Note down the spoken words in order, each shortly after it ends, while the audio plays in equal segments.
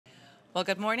Well,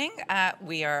 good morning.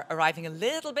 We are arriving a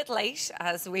little bit late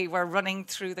as we were running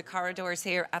through the corridors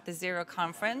here at the Zero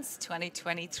Conference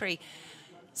 2023.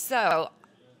 So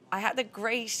I had a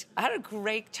great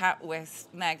chat with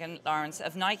Megan Lawrence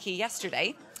of Nike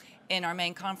yesterday in our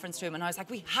main conference room, and I was like,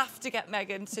 we have to get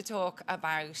Megan to talk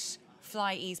about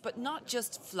Fly Ease, but not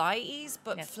just Fly Ease,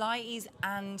 but Yes. Fly Ease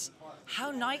and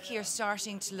how Nike are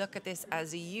starting to look at this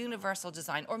as a universal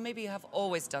design, or maybe you have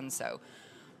always done so.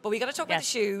 But we got to talk about the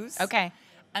shoes. Okay.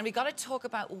 And we got to talk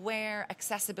about where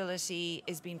accessibility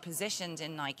is being positioned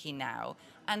in Nike now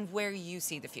and where you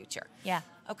see the future. Yeah.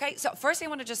 Okay, so first thing I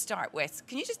want to just start with,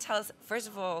 can you just tell us, first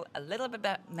of all, a little bit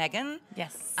about Megan?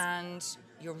 Yes. And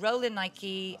your role in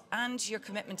Nike and your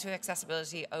commitment to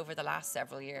accessibility over the last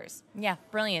several years. Yeah,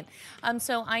 brilliant.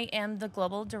 So I am the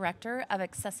Global Director of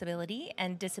Accessibility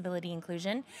and Disability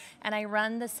Inclusion, and I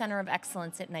run the Center of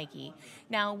Excellence at Nike.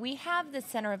 Now, we have the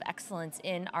Center of Excellence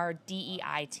in our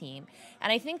DEI team,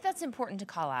 and I think that's important to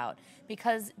call out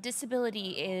because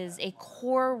disability is a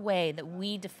core way that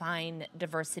we define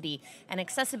diversity, and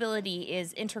accessibility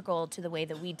is integral to the way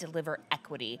that we deliver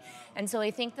equity. And so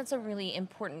I think that's a really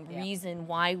important reason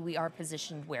why we are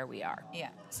positioned where we are. Yeah,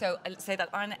 so I'll say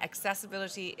that on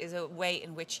accessibility is a way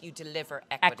in which you deliver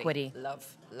equity.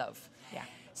 Love. Yeah.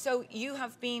 So you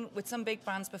have been with some big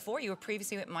brands before. You were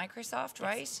previously with Microsoft,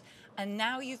 right? And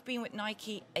now you've been with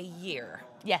Nike a year.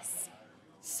 Yes.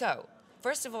 So,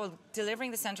 first of all,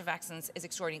 delivering the Center of Excellence is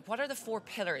extraordinary. What are the 4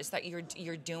 pillars that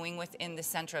you're doing within the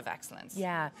Center of Excellence?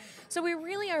 Yeah. So we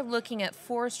really are looking at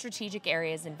 4 strategic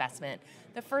areas of investment.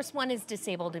 The first one is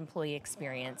disabled employee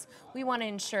experience. We want to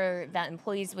ensure that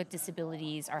employees with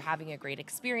disabilities are having a great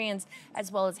experience,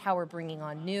 as well as how we're bringing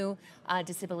on new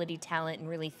disability talent and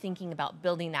really thinking about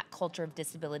building that culture of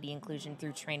disability inclusion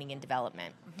through training and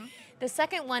development. Mm-hmm. The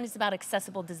second one is about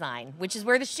accessible design, which is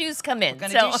where the shoes come in. We're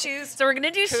going to do shoes? So we're going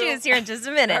to do shoes here in just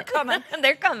a minute. They're coming.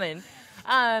 They're coming.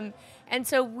 And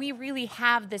so we really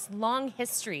have this long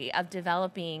history of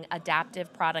developing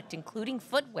adaptive product, including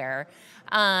footwear.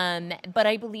 But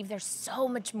I believe there's so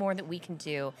much more that we can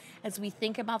do as we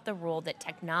think about the role that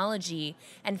technology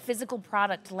and physical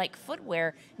product like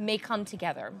footwear may come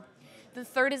together. The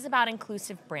third is about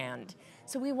inclusive brand.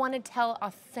 So we want to tell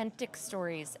authentic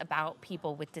stories about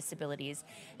people with disabilities.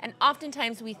 And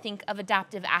oftentimes we think of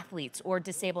adaptive athletes or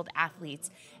disabled athletes,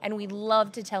 and we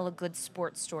love to tell a good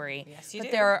sports story. Yes, you but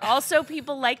do. there are also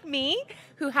people like me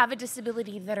who have a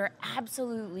disability that are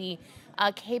absolutely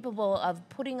capable of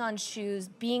putting on shoes,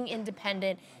 being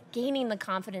independent, gaining the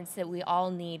confidence that we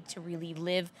all need to really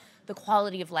live the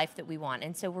quality of life that we want.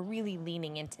 And so we're really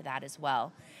leaning into that as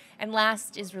well. And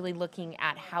last is really looking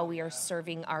at how we are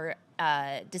serving our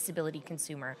disability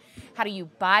consumer. How do you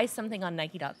buy something on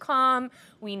Nike.com?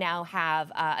 We now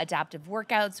have adaptive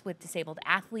workouts with disabled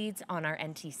athletes on our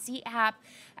NTC app,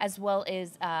 as well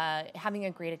as having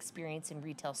a great experience in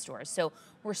retail stores. So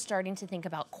we're starting to think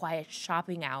about quiet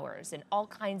shopping hours and all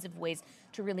kinds of ways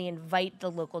to really invite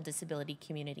the local disability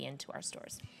community into our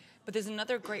stores. But there's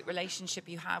another great relationship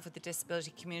you have with the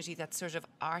disability community that sort of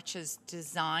arches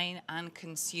design and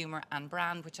consumer and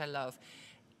brand, which I love.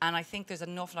 And I think there's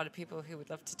an awful lot of people who would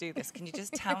love to do this. Can you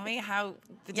just tell me how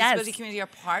the disability community are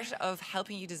part of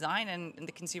helping you design and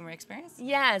the consumer experience?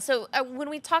 Yeah, so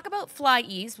when we talk about Fly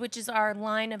Ease, which is our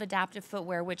line of adaptive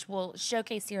footwear, which we'll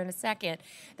showcase here in a second,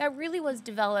 that really was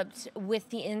developed with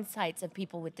the insights of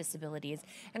people with disabilities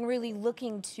and really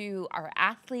looking to our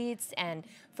athletes and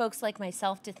folks like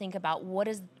myself to think about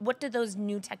what do those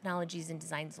new technologies and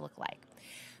designs look like.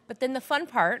 But then the fun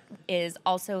part is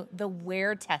also the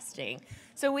wear testing.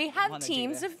 So we have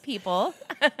teams of people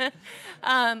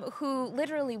who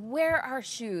literally wear our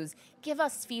shoes, give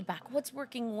us feedback. What's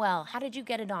working well? How did you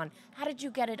get it on? How did you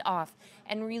get it off?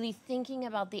 And really thinking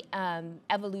about the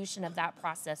evolution of that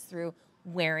process through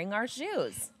wearing our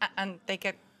shoes. And they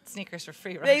get sneakers for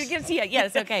free, right? They can see it.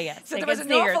 Yes, okay, yes. So there was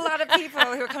an awful lot of people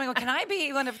who were coming, well, can I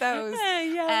be one of those?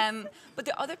 Yes. But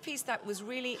the other piece that was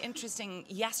really interesting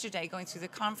yesterday going through the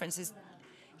conference is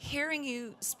hearing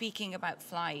you speaking about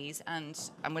Fly Ease, and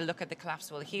we'll look at the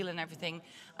collapsible heel and everything,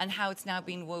 and how it's now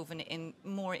being woven in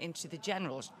more into the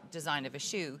general design of a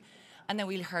shoe. And then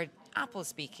we heard Apple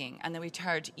speaking, and then we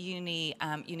heard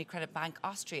UniCredit Bank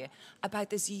Austria about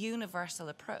this universal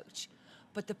approach.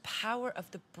 But the power of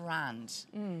the brand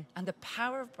and the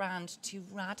power of brand to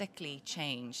radically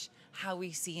change how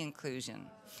we see inclusion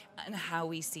and how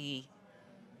we see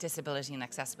disability and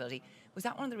accessibility. Was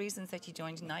that one of the reasons that you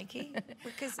joined Nike?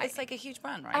 Because it's like a huge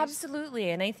brand, right?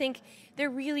 Absolutely. And I think there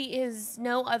really is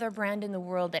no other brand in the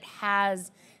world that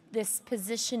has this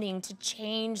positioning to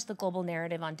change the global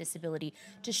narrative on disability,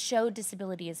 to show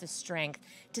disability as a strength,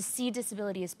 to see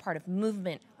disability as part of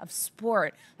movement, of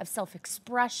sport, of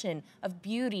self-expression, of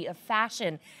beauty, of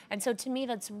fashion. And so to me,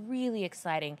 that's really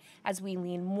exciting as we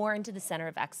lean more into the center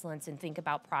of excellence and think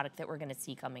about product that we're going to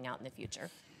see coming out in the future.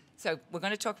 So we're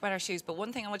going to talk about our shoes, but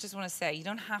one thing I just want to say, you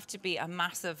don't have to be a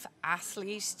massive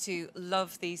athlete to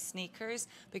love these sneakers,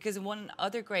 because one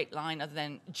other great line other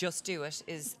than just do it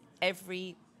is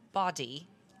every body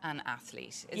an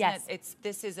athlete, isn't Yes. it?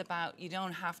 This is about, you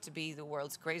don't have to be the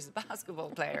world's greatest basketball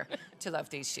player to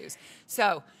love these shoes.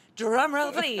 So drum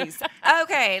roll, please.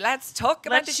 Okay, let's talk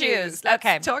about the shoes.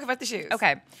 Let's talk about the shoes.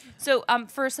 Okay, so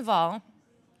first of all,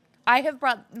 I have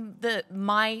brought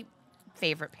my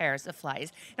favorite pairs of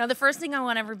flies. Now, the first thing I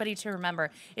want everybody to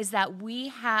remember is that we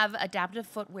have adaptive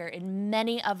footwear in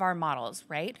many of our models,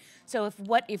 right? So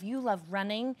if you love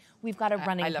running, we've got a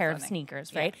running pair of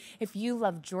sneakers, right? Yeah. If you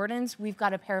love Jordans, we've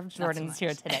got a pair of Jordans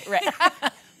here today, right?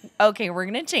 Okay, we're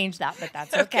going to change that, but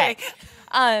that's okay.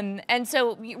 And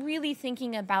so really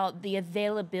thinking about the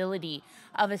availability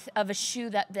of a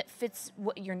shoe that fits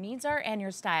what your needs are and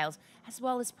your styles, as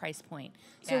well as price point.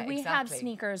 So we have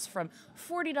sneakers from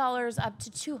 $40 up to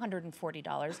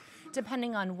 $240,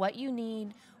 depending on what you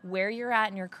need, where you're at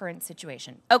in your current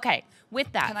situation. Okay,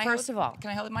 with that, first of all. Can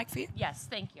I hold the mic for you? Yes,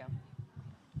 thank you.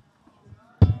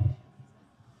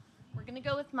 We're going to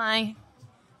go with my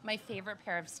favorite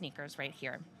pair of sneakers right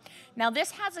here. Now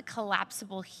this has a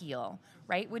collapsible heel,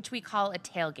 right, which we call a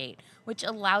tailgate, which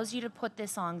allows you to put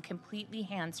this on completely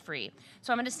hands-free.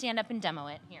 So I'm going to stand up and demo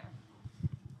it here.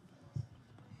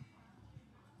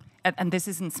 And this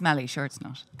isn't smelly, sure it's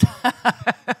not.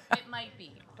 It might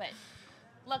be, but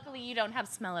luckily you don't have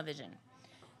smell-o-vision.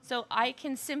 So I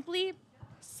can simply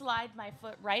slide my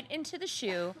foot right into the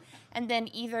shoe and then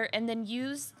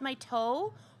use my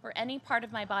toe or any part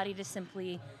of my body to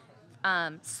simply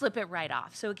slip it right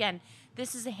off. So again,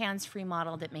 this is a hands-free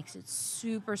model that makes it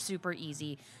super, super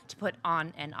easy to put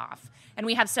on and off. And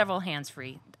we have several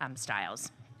hands-free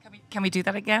styles. Can we do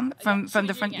that again from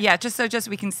the front? Yeah, just so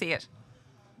we can see it.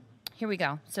 Here we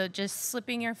go. So just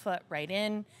slipping your foot right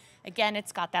in. Again,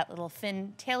 it's got that little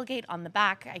fin tailgate on the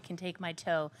back. I can take my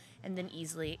toe and then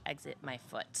easily exit my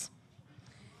foot.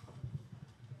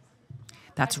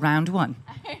 That's round one.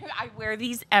 I wear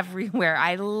these everywhere.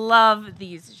 I love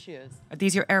these shoes. Are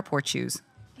these your airport shoes?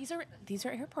 These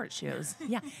are airport shoes.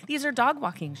 Yeah. These are dog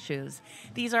walking shoes.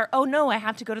 These are, oh no, I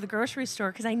have to go to the grocery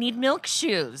store because I need milk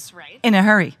shoes, right? In a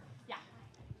hurry. Yeah.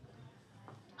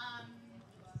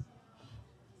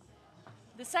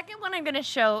 The second one I'm going to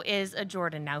show is a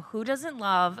Jordan. Now, who doesn't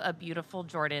love a beautiful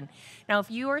Jordan? Now, if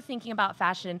you are thinking about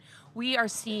fashion, we are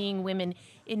seeing women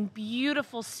in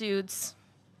beautiful suits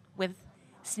with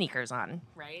sneakers on,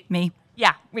 right? Me.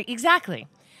 Yeah, exactly.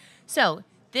 So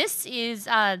this is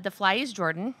the Fly's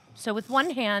Jordan. So with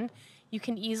one hand, you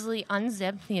can easily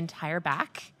unzip the entire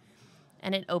back,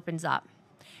 and it opens up.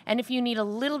 And if you need a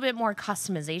little bit more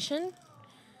customization,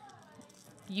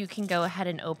 you can go ahead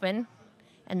and open,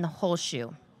 and the whole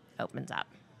shoe opens up.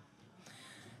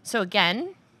 So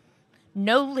again,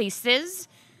 no laces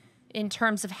in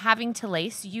terms of having to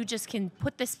lace. You just can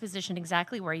put this position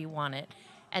exactly where you want it,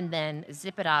 and then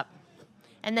zip it up.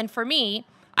 And then for me,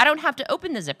 I don't have to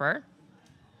open the zipper.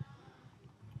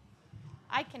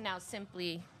 I can now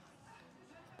simply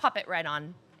pop it right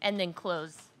on and then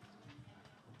close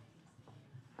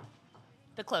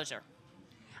the closure.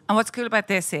 And what's cool about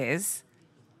this is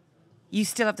you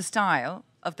still have the style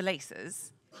of the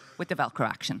laces with the Velcro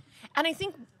action. And I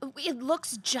think it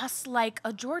looks just like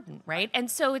a Jordan, right?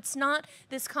 And so it's not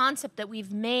this concept that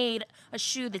we've made a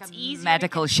shoe that's easy.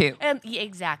 Medical shoe. Yeah,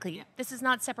 exactly. Yeah. This is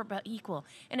not separate but equal.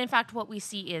 And in fact, what we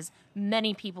see is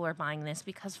many people are buying this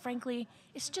because, frankly,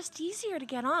 it's just easier to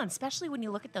get on, especially when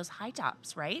you look at those high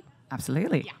tops, right?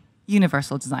 Absolutely. Yeah.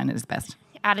 Universal design at its best.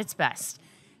 At its best.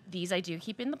 These I do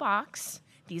keep in the box.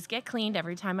 These get cleaned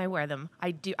every time I wear them.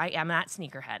 I am that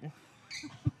sneakerhead.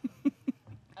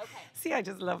 See, I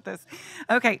just love this.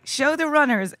 Okay, show the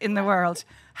runners in the world.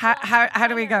 How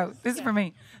do we go? This is for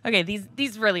me. Okay,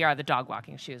 these really are the dog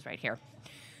walking shoes right here.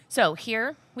 So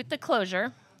here, with the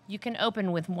closure, you can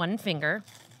open with one finger.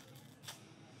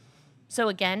 So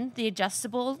again, the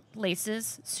adjustable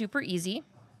laces, super easy.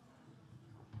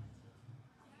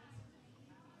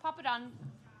 Pop it on.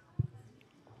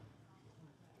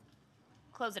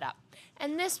 Close it up.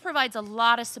 And this provides a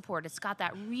lot of support. It's got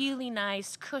that really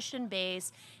nice cushion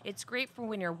base. It's great for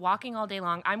when you're walking all day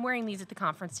long. I'm wearing these at the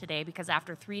conference today because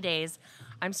after 3 days,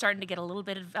 I'm starting to get a little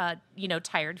bit of,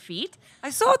 tired feet. I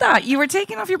saw that. You were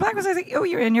taking off your black ones. I was like, oh,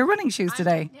 you're in your running shoes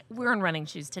today. We're in running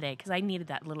shoes today because I needed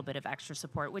that little bit of extra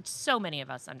support, which so many of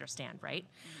us understand, right?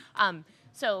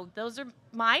 So those are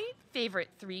my favorite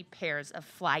 3 pairs of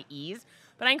Fly E's,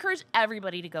 but I encourage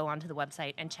everybody to go onto the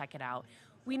website and check it out.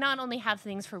 We not only have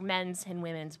things for men's and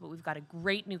women's, but we've got a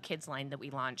great new kids line that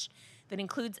we launched that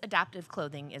includes adaptive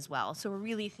clothing as well. So we're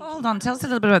really Hold on, tell us a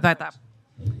little bit about that.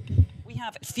 We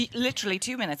have literally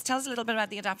 2 minutes. Tell us a little bit about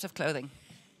the adaptive clothing.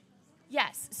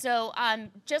 Yes. So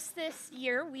just this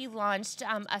year, we launched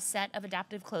a set of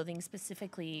adaptive clothing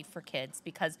specifically for kids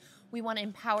because we want to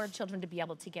empower children to be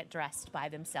able to get dressed by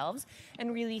themselves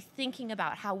and really thinking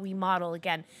about how we model,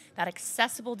 again, that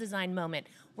accessible design moment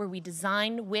where we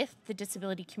design with the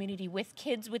disability community, with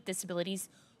kids with disabilities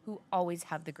who always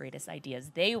have the greatest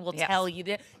ideas. They will tell you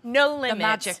that no limits. The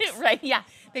magic. Right, yeah.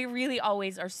 They really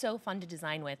always are so fun to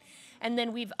design with. And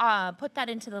then we've put that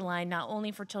into the line not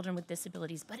only for children with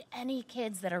disabilities, but any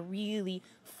kids that are really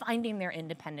finding their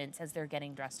independence as they're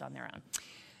getting dressed on their own.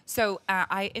 So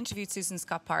I interviewed Susan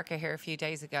Scott Parker here a few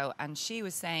days ago, and she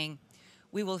was saying,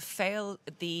 we will fail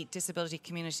the disability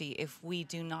community if we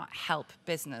do not help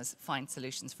business find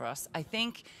solutions for us. I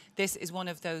think this is one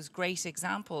of those great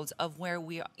examples of where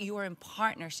you are in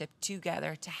partnership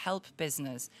together to help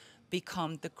business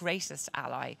become the greatest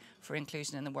ally for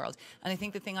inclusion in the world. And I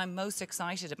think the thing I'm most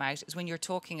excited about is when you're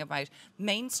talking about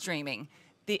mainstreaming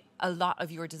a lot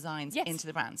of your designs into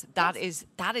the brands. That is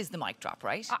the mic drop,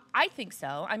 right? I think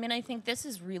so. I mean, I think this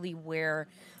is really where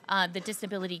the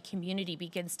disability community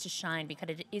begins to shine because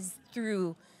it is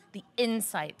through the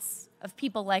insights of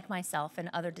people like myself and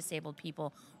other disabled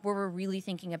people where we're really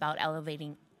thinking about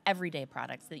elevating everyday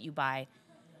products that you buy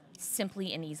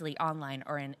simply and easily online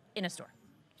or in a store.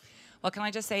 Well, can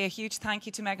I just say a huge thank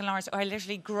you to Megan Lawrence. I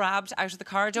literally grabbed out of the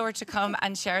corridor to come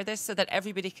and share this so that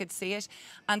everybody could see it.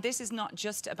 And this is not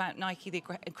just about Nike, the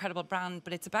incredible brand,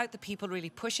 but it's about the people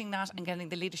really pushing that and getting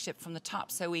the leadership from the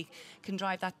top so we can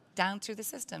drive that down through the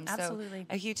system. Absolutely.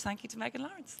 So a huge thank you to Megan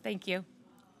Lawrence. Thank you.